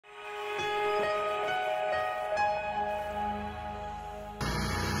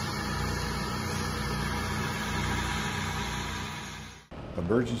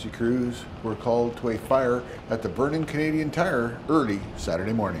Emergency crews were called to a fire at the Vernon Canadian Tire early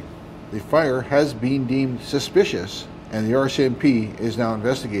Saturday morning. The fire has been deemed suspicious and the RCMP is now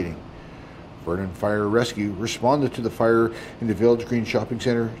investigating. Vernon Fire Rescue responded to the fire in the Village Green Shopping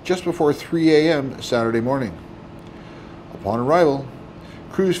Centre just before 3 a.m. Saturday morning. Upon arrival,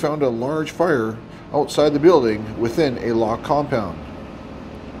 crews found a large fire outside the building within a locked compound.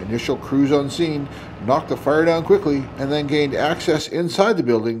 Initial crews on scene knocked the fire down quickly and then gained access inside the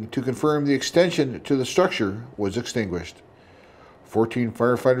building to confirm the extension to the structure was extinguished. 14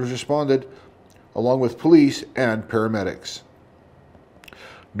 firefighters responded, along with police and paramedics.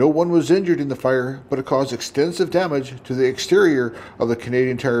 No one was injured in the fire, but it caused extensive damage to the exterior of the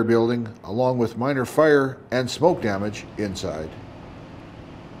Canadian Tire building, along with minor fire and smoke damage inside.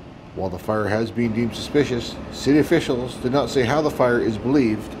 While the fire has been deemed suspicious, city officials did not say how the fire is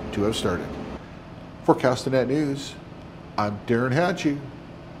believed to have started. For Castanet News, I'm Darren Hatchie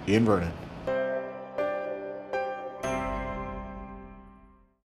in Vernon.